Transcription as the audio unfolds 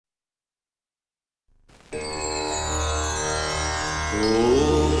ॐ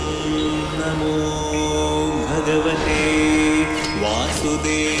नमो भगवते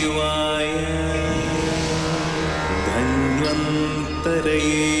वासुदेवाय धन्वन्तरये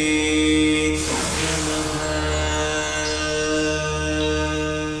नमः।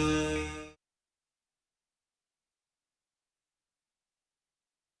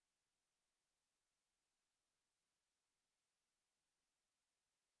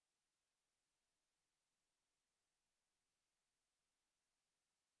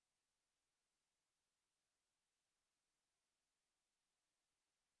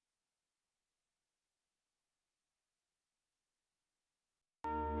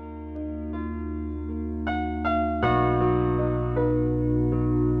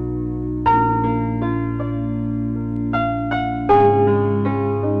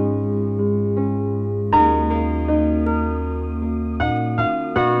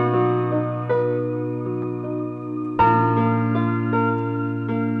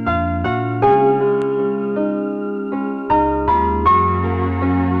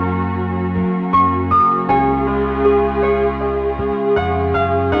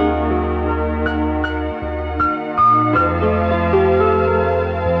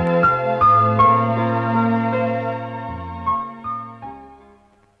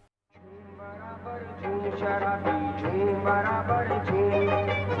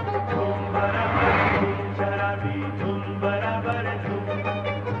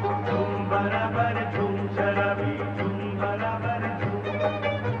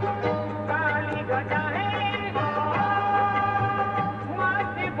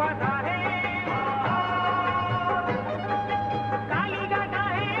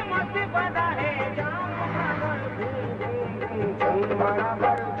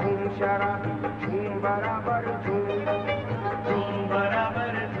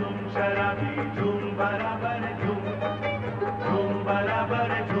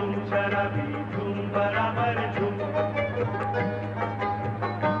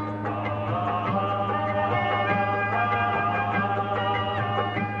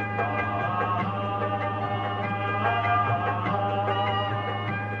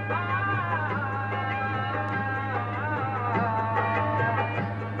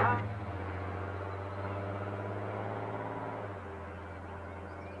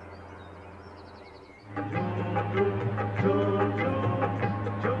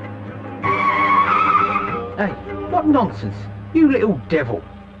 Hey, what nonsense! You little devil!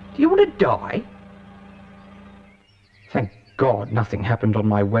 Do you want to die? Thank God nothing happened on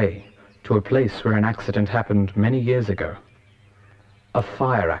my way to a place where an accident happened many years ago. A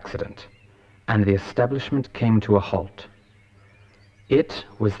fire accident, and the establishment came to a halt. It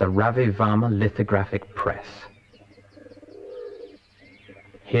was the Ravi Varma lithographic press.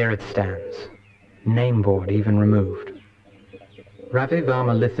 Here it stands, name board even removed. Ravi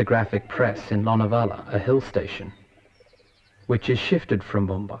Varma lithographic press in Lonavala, a hill station, which is shifted from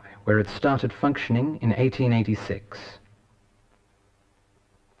Mumbai, where it started functioning in 1886.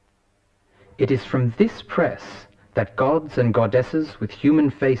 It is from this press that gods and goddesses with human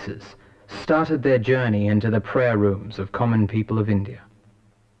faces started their journey into the prayer rooms of common people of India.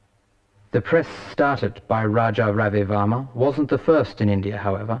 The press started by Raja Ravi Varma wasn't the first in India,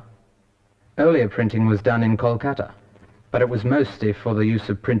 however. Earlier printing was done in Kolkata, but it was mostly for the use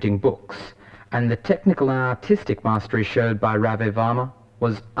of printing books, and the technical and artistic mastery showed by Ravi Varma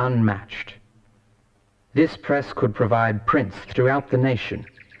was unmatched. This press could provide prints throughout the nation,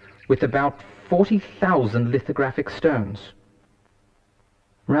 with about 40,000 lithographic stones.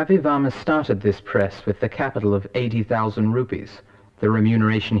 Ravi Varma started this press with the capital of 80,000 rupees, the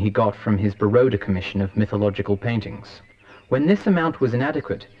remuneration he got from his Baroda commission of mythological paintings. When this amount was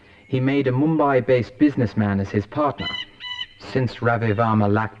inadequate, he made a Mumbai-based businessman as his partner. Since Ravi Varma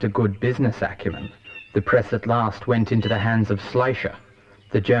lacked a good business acumen, the press at last went into the hands of Schleicher,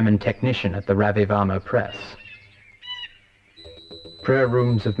 the German technician at the Ravi Varma press. Prayer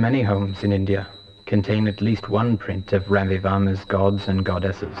rooms of many homes in India contain at least one print of Ravi Varma's gods and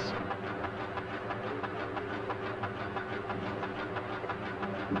goddesses.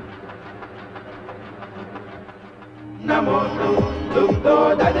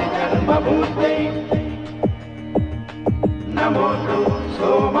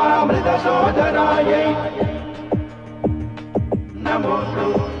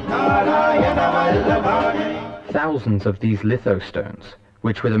 Thousands of these lithostones,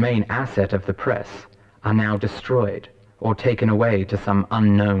 which were the main asset of the press, are now destroyed or taken away to some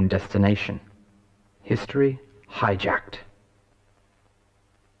unknown destination. History hijacked.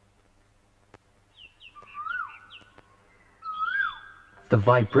 The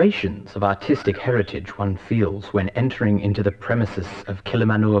vibrations of artistic heritage one feels when entering into the premises of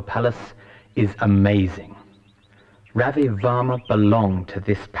Kilimanur Palace is amazing. Ravi Varma belonged to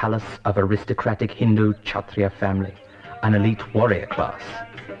this palace of aristocratic Hindu Kshatriya family, an elite warrior class.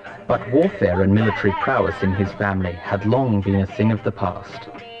 But warfare and military prowess in his family had long been a thing of the past.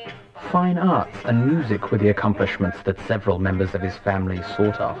 Fine arts and music were the accomplishments that several members of his family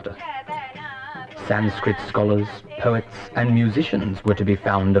sought after. Sanskrit scholars, poets, and musicians were to be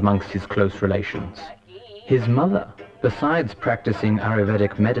found amongst his close relations. His mother, besides practicing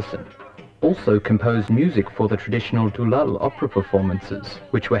Ayurvedic medicine, also composed music for the traditional Tulal opera performances,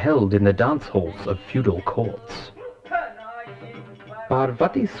 which were held in the dance halls of feudal courts.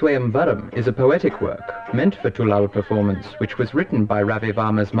 Parvati Swayamvaram is a poetic work meant for Tulal performance, which was written by Ravi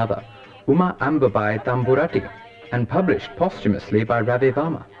Varma's mother, Uma Ambabai Tamburati, and published posthumously by Ravi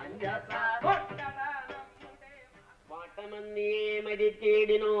Varma.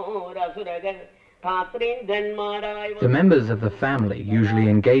 The members of the family usually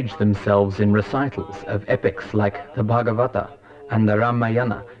engage themselves in recitals of epics like the Bhagavata and the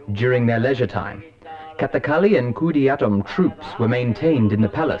Ramayana during their leisure time. Kathakali and Kudiyattam troops were maintained in the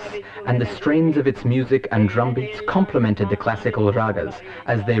palace, and the strains of its music and drumbeats complemented the classical ragas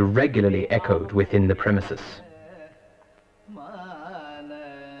as they regularly echoed within the premises.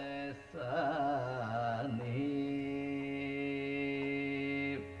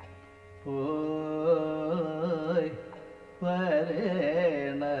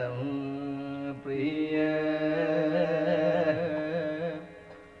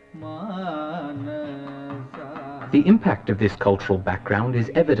 The impact of this cultural background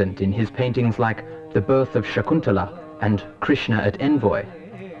is evident in his paintings like The Birth of Shakuntala and Krishna at Envoy.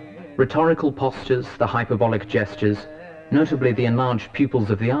 Rhetorical postures, the hyperbolic gestures, notably the enlarged pupils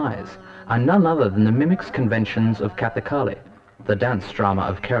of the eyes, are none other than the mimics conventions of Kathakali, the dance drama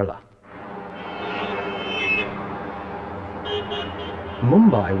of Kerala.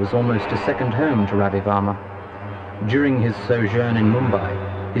 Mumbai was almost a second home to Ravi Varma. During his sojourn in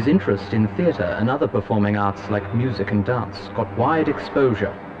Mumbai, his interest in theatre and other performing arts like music and dance got wide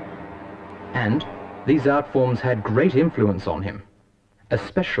exposure. And these art forms had great influence on him,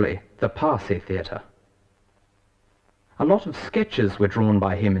 especially the Parsi theatre. A lot of sketches were drawn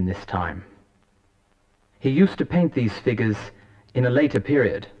by him in this time. He used to paint these figures in a later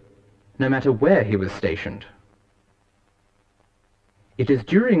period, no matter where he was stationed. It is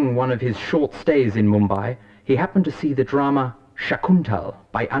during one of his short stays in Mumbai he happened to see the drama Shakuntal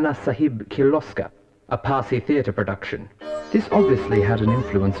by Anna Sahib Kirloskar, a Parsi theatre production. This obviously had an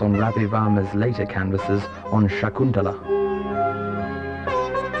influence on Ravi Varma's later canvases on Shakuntala.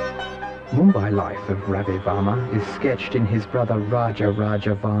 Mumbai life of Ravi Varma is sketched in his brother Raja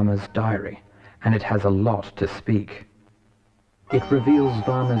Varma's diary, and it has a lot to speak. It reveals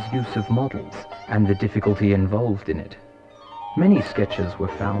Varma's use of models and the difficulty involved in it. Many sketches were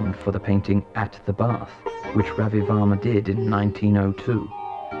found for the painting At the Bath, which Ravi Varma did in 1902.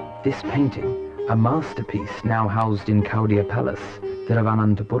 This painting, a masterpiece now housed in Kaudiya Palace,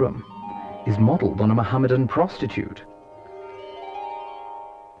 Thiruvananthapuram, is modelled on a Mohammedan prostitute.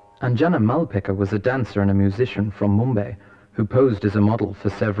 Anjana Malpekar was a dancer and a musician from Mumbai who posed as a model for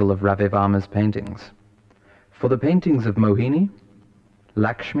several of Ravi Varma's paintings. For the paintings of Mohini,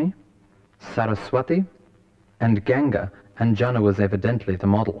 Lakshmi, Saraswati, and Ganga, Anjana was evidently the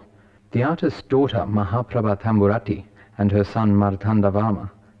model. The artist's daughter Mahaprabha Tamburati and her son Marthanda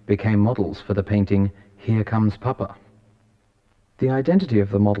Varma became models for the painting Here Comes Papa. The identity of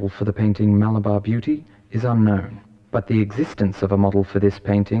the model for the painting Malabar Beauty is unknown, but the existence of a model for this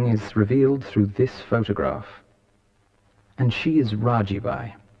painting is revealed through this photograph. And she is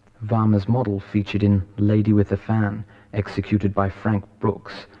Rajibai, Varma's model featured in Lady with a Fan, executed by Frank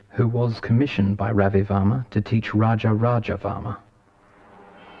Brooks, who was commissioned by Ravi Varma to teach Raja Varma.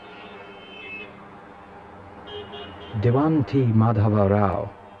 Dewan T. Madhava Rao,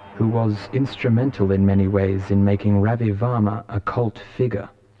 who was instrumental in many ways in making Ravi Varma a cult figure.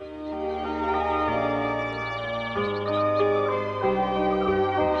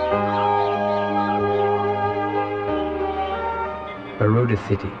 Baroda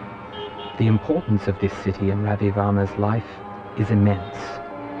city. The importance of this city in Ravi Varma's life is immense.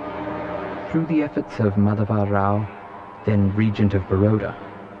 Through the efforts of Madhava Rao, then regent of Baroda,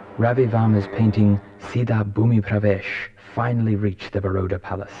 Ravi Varma's painting Sida Bhumi Pravesh finally reached the Baroda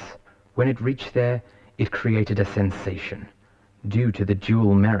Palace. When it reached there, it created a sensation, due to the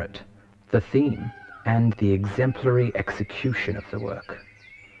dual merit, the theme, and the exemplary execution of the work.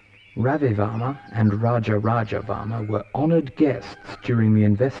 Ravi Varma and Raja Varma were honoured guests during the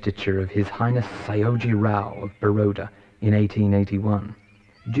investiture of His Highness Sayoji Rao of Baroda in 1881.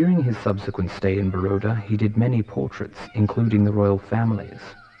 During his subsequent stay in Baroda, he did many portraits, including the royal families.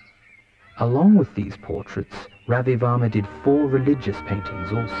 Along with these portraits, Ravi Varma did 4 religious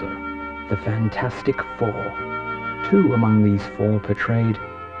paintings also, the Fantastic Four. 2 among these 4 portrayed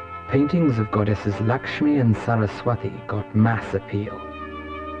paintings of goddesses Lakshmi and Saraswati got mass appeal.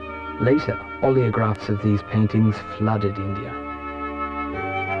 Later, oleographs of these paintings flooded India.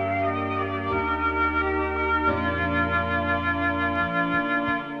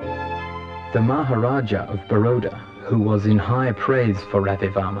 The Maharaja of Baroda, who was in high praise for Ravi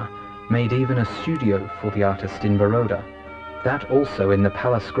Varma, made even a studio for the artist in Baroda, that also in the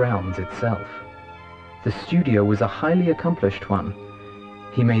palace grounds itself. The studio was a highly accomplished one.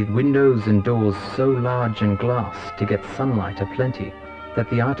 He made windows and doors so large and glass to get sunlight aplenty that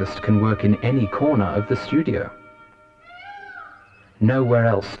the artist can work in any corner of the studio. Nowhere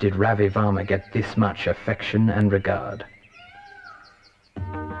else did Ravi Varma get this much affection and regard.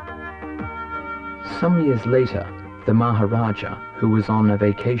 Some years later, the Maharaja, who was on a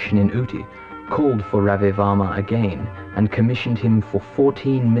vacation in Uti, called for Ravi Varma again and commissioned him for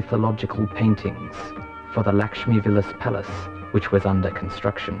 14 mythological paintings for the Lakshmi Vilas Palace, which was under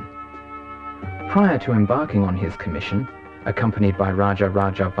construction. Prior to embarking on his commission, accompanied by Raja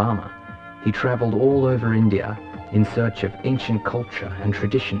Varma, he travelled all over India in search of ancient culture and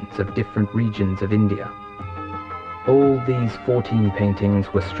traditions of different regions of India. All these 14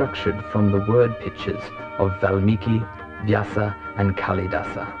 paintings were structured from the word pictures of Valmiki, Vyasa and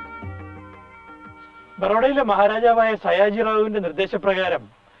Kalidasa. ബറോഡയിലെ മഹാരാജാവായ Sayaji റാവുവിന്റെ നിർദ്ദേശപ്രകാരം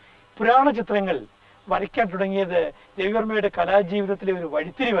പുരാണ ചിത്രങ്ങൾ വരയ്ക്കാൻ തുടങ്ങിയത് രവിവർമ്മയുടെ കലാജീവിതത്തിലെ ഒരു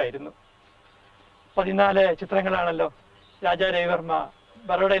വഴിത്തിരിവായിരുന്നു. 14 ചിത്രങ്ങളാണല്ലോ രാജാ രവിവർമ്മ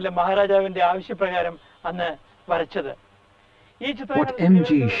ബറോഡയിലെ മഹാരാജാവിന്റെ ആവശ്യപ്രകാരം അന്ന് വരച്ചത്. What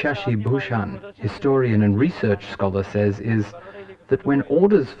M.G. Shashi Bhushan, historian and research scholar, says is that when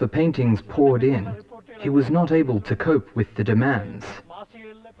orders for paintings poured in, he was not able to cope with the demands.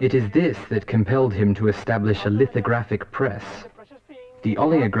 It is this that compelled him to establish a lithographic press. The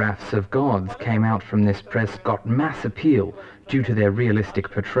oleographs of gods came out from this press got mass appeal due to their realistic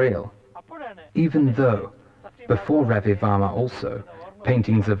portrayal. Even though, before Ravi Varma also,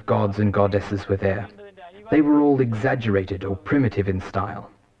 paintings of gods and goddesses were there, they were all exaggerated or primitive in style.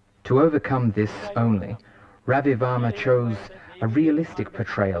 To overcome this only, Ravi Varma chose a realistic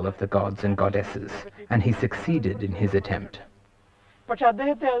portrayal of the gods and goddesses, and he succeeded in his attempt. പക്ഷെ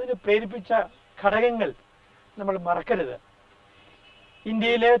അദ്ദേഹത്തെ അതിന് പ്രേരിപ്പിച്ച ഘടകങ്ങൾ നമ്മൾ മറക്കരുത്.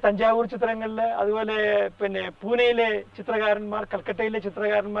 ഇന്ത്യയിലെ തഞ്ചാവൂർ ചിത്രങ്ങളിൽ, അതുപോലെ പൂനെയിലെ ചിത്രകാരന്മാർ, കൽക്കട്ടയിലെ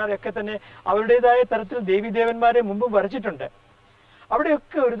ചിത്രകാരന്മാർ ഒക്കെ തന്നെ അവരുടേതായ തരത്തിൽ ദേവീദേവന്മാരെ മുമ്പ് വരച്ചിട്ടുണ്ട്.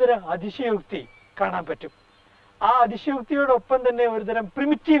 അവിടെയൊക്കെ ഒരുതരം അതിശയോക്തി കാണാൻ പറ്റും. ആ അതിശയോക്തിയോടൊപ്പം തന്നെ ഒരുതരം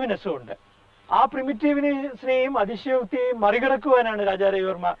പ്രിമിറ്റീവ്നെസ്സും ഉണ്ട്. ആ പ്രിമിറ്റീവ്നെസ്സിനെയും അതിശയോക്തിയെയും മറികടക്കുവാനാണ് രാജാ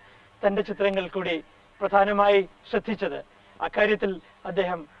രവിവർമ്മ തന്റെ ചിത്രങ്ങൾ കൂടി പ്രധാനമായി ശ്രദ്ധിച്ചത്. അക്കാര്യത്തിൽ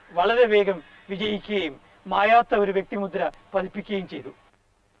അദ്ദേഹം വളരെ വേഗം വിജയിക്കുകയും മായാത്ത ഒരു വ്യക്തിമുദ്ര പതിപ്പിക്കുകയും ചെയ്തു.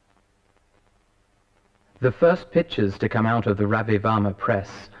 The first pictures to come out of the Ravi Varma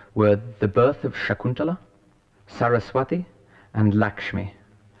press were the birth of Shakuntala, Saraswati and Lakshmi.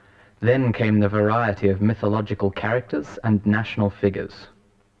 Then came the variety of mythological characters and national figures.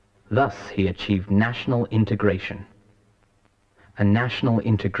 Thus he achieved national integration. A national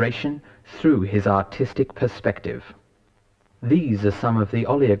integration through his artistic perspective. These are some of the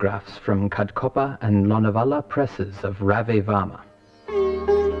oleographs from Kadkopa and Lonavala presses of Ravi Varma.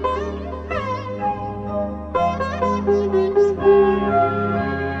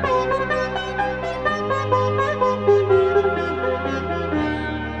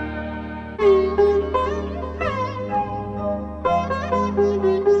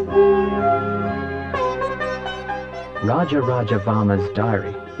 Raja Varma's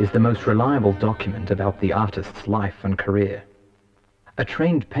diary is the most reliable document about the artist's life and career. A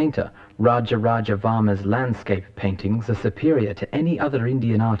trained painter, Raja Varma's landscape paintings are superior to any other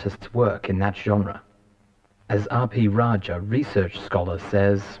Indian artist's work in that genre. As R.P. Raja, research scholar,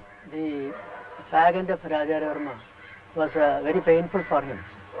 says, the fag end of Raja Varma was very painful for him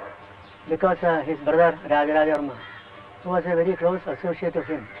because his brother Raja Varma, who was a very close associate of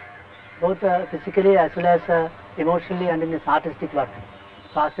him, both physically as well as emotionally and in his artistic work,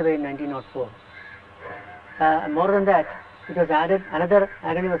 passed away in 1904. More than that, it was added, another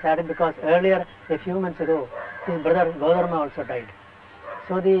agony was added because earlier, a few months ago, his brother Varma also died.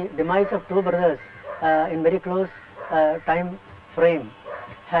 So the demise of 2 brothers in very close time frame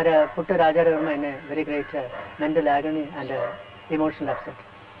had put Raja Varma in a very great mental agony and emotional upset.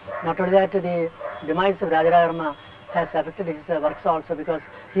 Not only that, the demise of Raja Varma has affected his works also because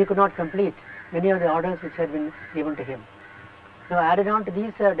he could not complete many of the orders which had been given to him. Now, added on to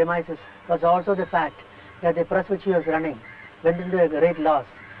these demises was also the fact that the press which he was running went into a great loss,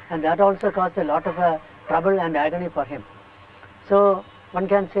 and that also caused a lot of trouble and agony for him. So one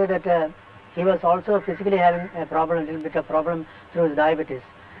can say that he was also physically having a problem, a little bit of problem through his diabetes.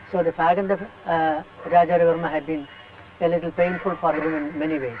 So the fact of Raja Varma had been a little painful for him in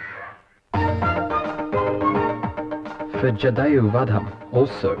many ways. For Jadayu Vadham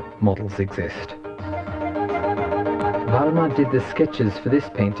also models exist. Varma did the sketches for this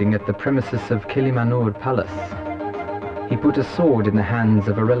painting at the premises of Kilimanur Palace. He put a sword in the hands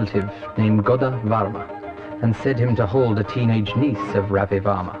of a relative named Goda Varma and set him to hold a teenage niece of Ravi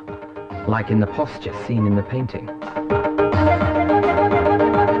Varma, like in the posture seen in the painting.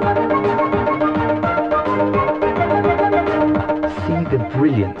 See the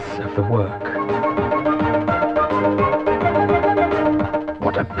brilliance of the work.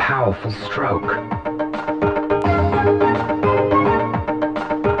 What a powerful stroke!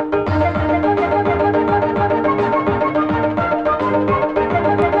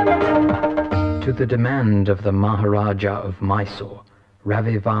 To the demand of the Maharaja of Mysore,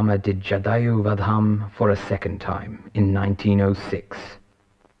 Ravi Varma did Jadayu Vadham for a second time in 1906.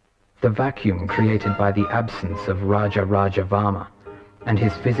 The vacuum created by the absence of Raja Varma and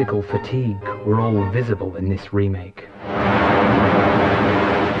his physical fatigue were all visible in this remake.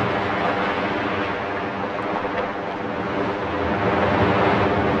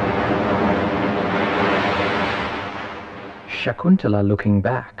 Shakuntala Looking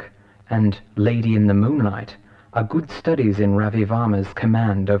Back and Lady in the Moonlight are good studies in Ravi Varma's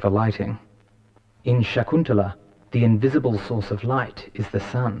command over lighting. In Shakuntala, the invisible source of light is the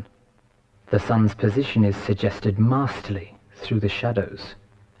sun. The sun's position is suggested masterly through the shadows,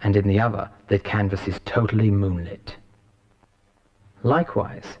 and in the other, the canvas is totally moonlit.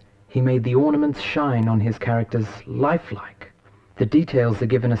 Likewise, he made the ornaments shine on his characters lifelike. The details are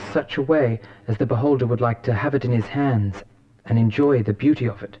given in such a way as the beholder would like to have it in his hands and enjoy the beauty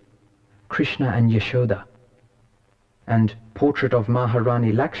of it. Krishna and Yashoda, and Portrait of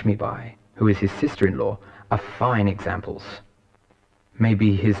Maharani Lakshmibai, who is his sister-in-law, are fine examples.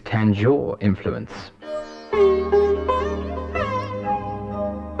 Maybe his Tanjore influence.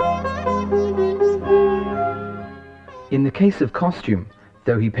 In the case of costume,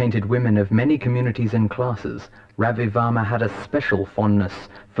 though he painted women of many communities and classes, Ravi Varma had a special fondness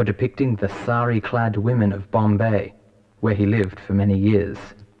for depicting the sari-clad women of Bombay, where he lived for many years.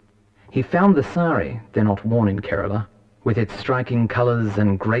 He found the sari, they're not worn in Kerala, with its striking colours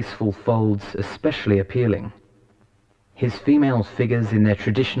and graceful folds especially appealing. His female figures in their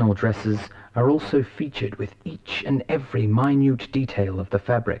traditional dresses are also featured with each and every minute detail of the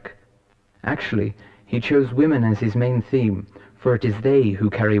fabric. Actually, he chose women as his main theme, for it is they who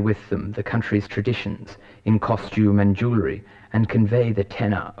carry with them the country's traditions in costume and jewellery and convey the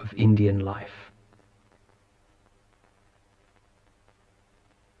tenor of Indian life.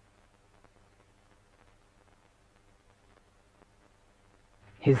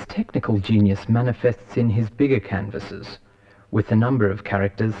 His technical genius manifests in his bigger canvases, with the number of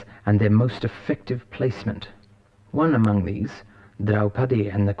characters and their most effective placement. One among these, Draupadi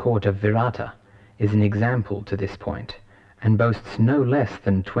and the court of Virata, is an example to this point, and boasts no less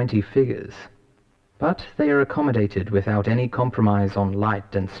than 20 figures. But they are accommodated without any compromise on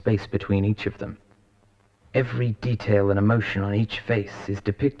light and space between each of them. Every detail and emotion on each face is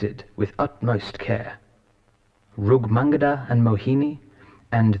depicted with utmost care. Rugmangada and Mohini,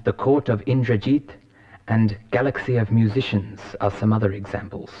 and the court of Indrajit, and Galaxy of Musicians are some other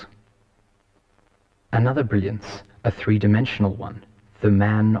examples. Another brilliance, a three-dimensional one, the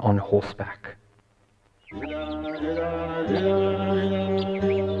man on horseback.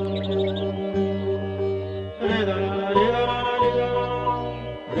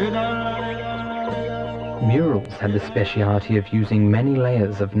 Murals had the speciality of using many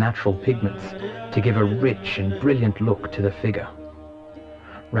layers of natural pigments to give a rich and brilliant look to the figure.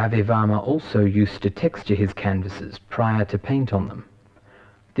 Ravi Varma also used to texture his canvases prior to paint on them.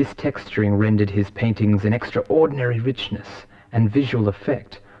 This texturing rendered his paintings an extraordinary richness and visual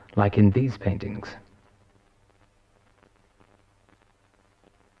effect, like in these paintings.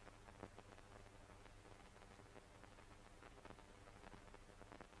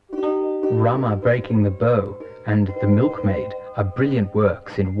 Rama Breaking the Bow and The Milkmaid are brilliant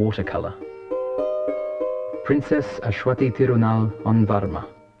works in watercolor. Princess Ashwati Tirunal on Varma.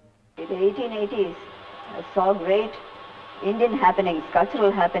 The 1880s saw great Indian happenings,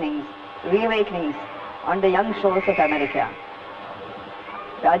 cultural happenings, reawakenings on the young shores of America.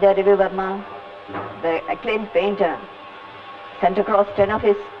 Raja Ravi Varma, the acclaimed painter, sent across 10 of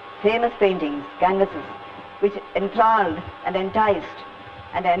his famous paintings, canvases, which enthralled and enticed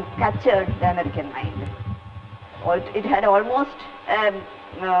and then captured the American mind. It had almost a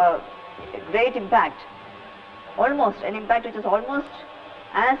great impact, almost an impact which is almost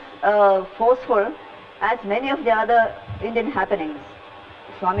as forceful as many of the other Indian happenings.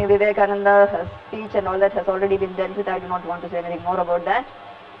 Swami Vivekananda's speech and all that has already been dealt with. I do not want to say anything more about that.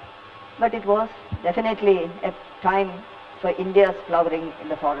 But it was definitely a time for India's flowering in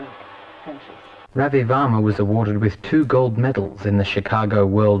the foreign countries. Ravi Varma was awarded with 2 gold medals in the Chicago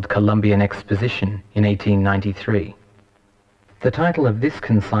World Columbian Exposition in 1893. The title of this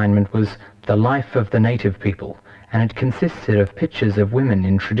consignment was The Life of the Native People, and it consisted of pictures of women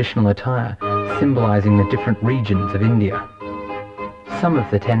in traditional attire symbolizing the different regions of India. Some of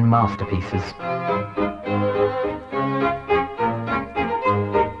the 10 masterpieces.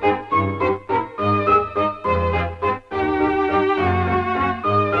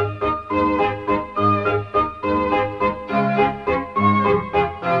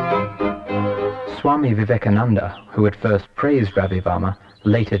 Swami Vivekananda, who at first praised Ravi Varma,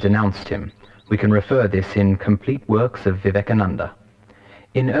 later denounced him. We can refer this in Complete Works of Vivekananda.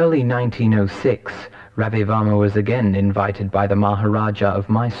 In early 1906, Ravi Varma was again invited by the Maharaja of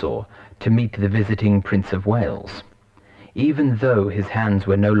Mysore to meet the visiting Prince of Wales. Even though his hands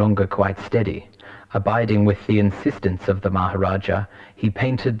were no longer quite steady, abiding with the insistence of the Maharaja, he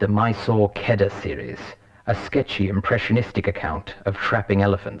painted the Mysore Kedda series, a sketchy impressionistic account of trapping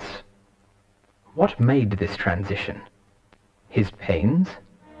elephants. What made this transition? His pains?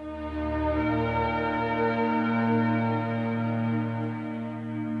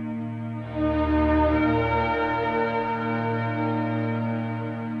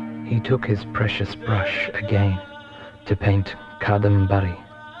 He took his precious brush again to paint Kadambari,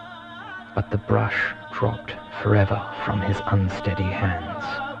 but the brush dropped forever from his unsteady hands.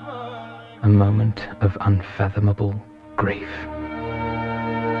 A moment of unfathomable grief.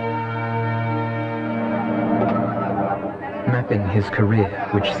 Mapping his career,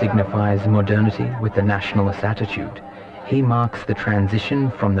 which signifies modernity with the nationalist attitude, he marks the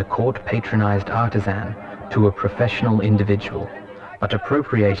transition from the court-patronized artisan to a professional individual, but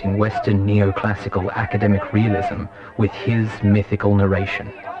appropriating Western neoclassical academic realism with his mythical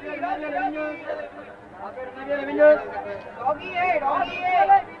narration.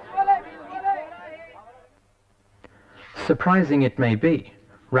 Surprising it may be,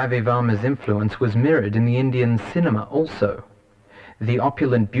 Ravi Varma's influence was mirrored in the Indian cinema also. The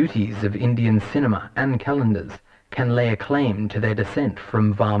opulent beauties of Indian cinema and calendars can lay a claim to their descent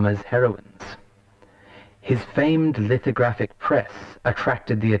from Varma's heroines. His famed lithographic press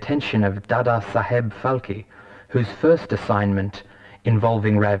attracted the attention of Dada Saheb Phalke, whose first assignment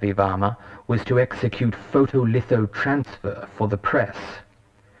involving Ravi Varma was to execute photolitho transfer for the press.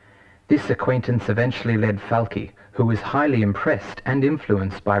 This acquaintance eventually led Phalke, who was highly impressed and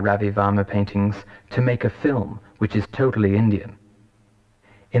influenced by Ravi Varma paintings, to make a film which is totally Indian.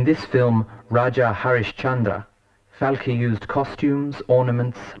 In this film, Raja Harishchandra, Phalke used costumes,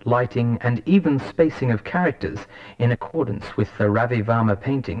 ornaments, lighting, and even spacing of characters in accordance with the Ravi Varma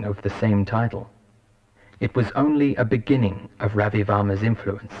painting of the same title. It was only a beginning of Ravi Varma's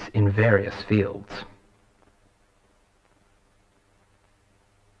influence in various fields.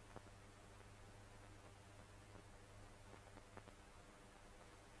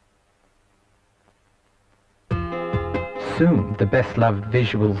 Soon, the best-loved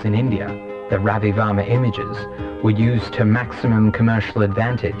visuals in India, the Ravi Varma images, were used to maximum commercial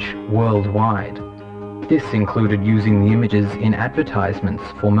advantage worldwide. This included using the images in advertisements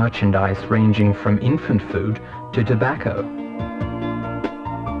for merchandise ranging from infant food to tobacco.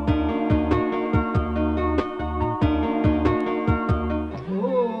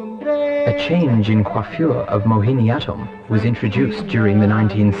 A change in coiffure of Mohiniyattam was introduced during the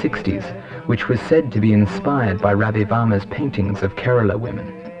 1960s, which was said to be inspired by Ravi Varma's paintings of Kerala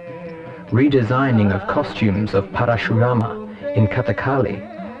women. Redesigning of costumes of Parashurama in Kathakali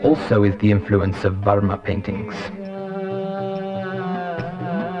also is the influence of Varma paintings.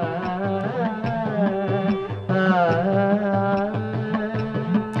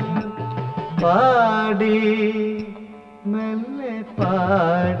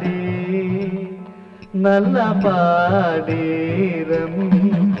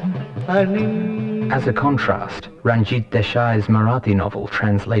 As a contrast, Ranjit Desai's Marathi novel,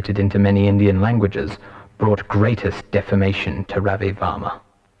 translated into many Indian languages, brought greatest defamation to Ravi Varma.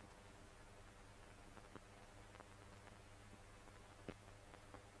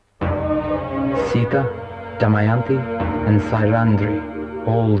 Sita, Damayanti, and Sairandri,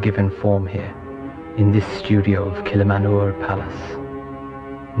 all given form here, in this studio of Kilimanur Palace.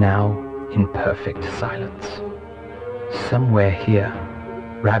 Now, in perfect silence. Somewhere here,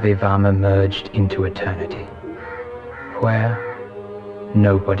 Ravi Varma merged into eternity. Where?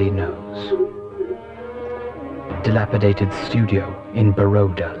 Nobody knows. Dilapidated studio in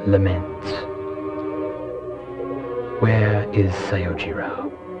Baroda laments. Where is Sayoji Rao?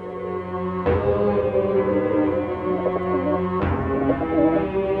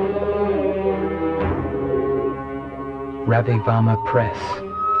 Ravi Varma Press,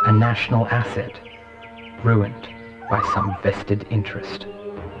 a national asset, ruined by some vested interest.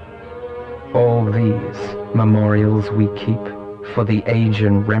 All these memorials we keep for the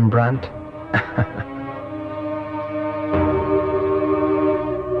Asian Rembrandt?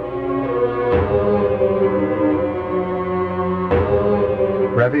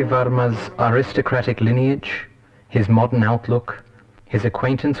 Ravi Varma's aristocratic lineage, his modern outlook, his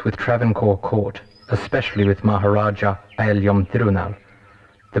acquaintance with Travancore court, especially with Maharaja Ayalyam Thirunal,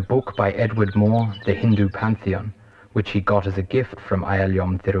 the book by Edward Moore, The Hindu Pantheon, which he got as a gift from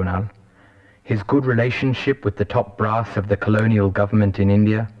Ayalyam Thirunal, his good relationship with the top brass of the colonial government in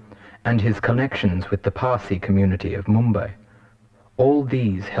India, and his connections with the Parsi community of Mumbai. All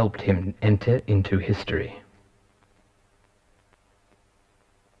these helped him enter into history.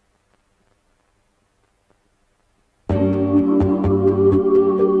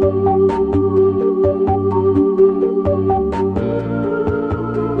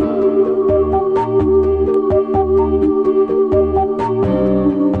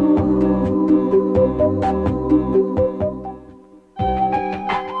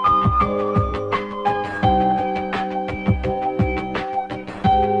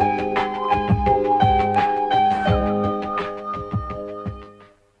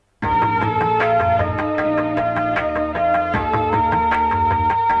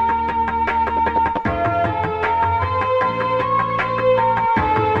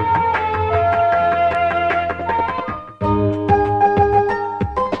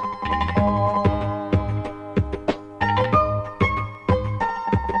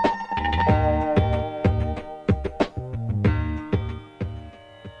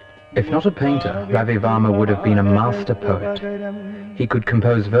 If not a painter, Ravi Varma would have been a master poet. He could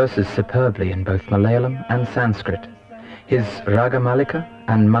compose verses superbly in both Malayalam and Sanskrit. His Ragamalika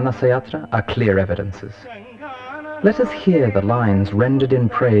and Manasayatra are clear evidences. Let us hear the lines rendered in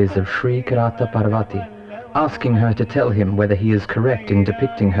praise of Sri Kirata Parvati, asking her to tell him whether he is correct in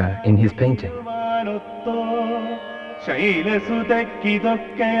depicting her in his painting.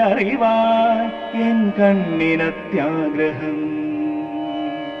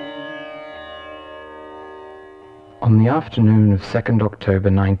 On the afternoon of 2nd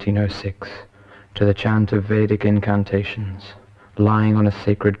October 1906, to the chant of Vedic incantations, lying on a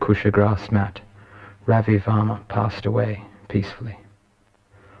sacred kusha grass mat, Ravi Varma passed away peacefully.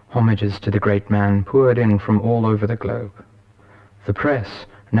 Homages to the great man poured in from all over the globe. The press,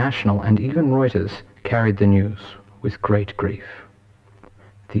 national and even Reuters, carried the news with great grief.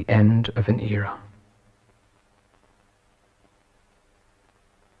 The end of an era.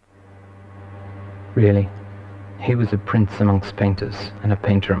 Really? He was a prince amongst painters and a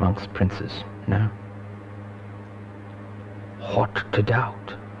painter amongst princes, no? What to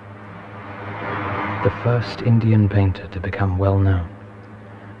doubt? The first Indian painter to become well known.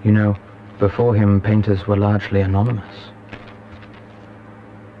 You know, before him painters were largely anonymous.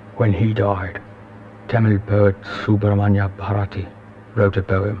 When he died, Tamil poet Subramanya Bharati wrote a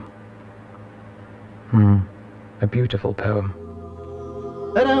poem. A beautiful poem.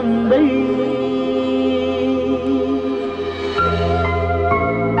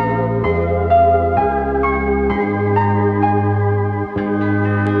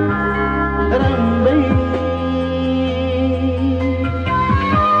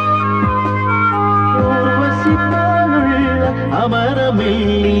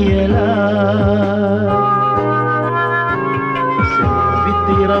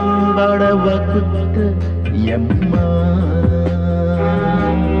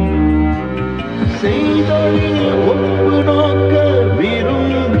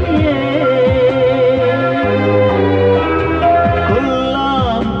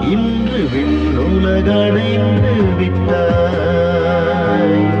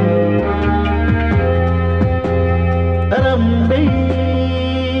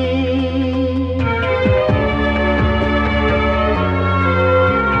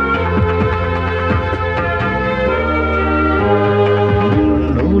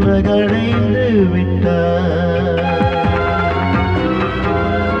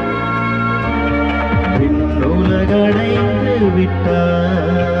 விட்டாய்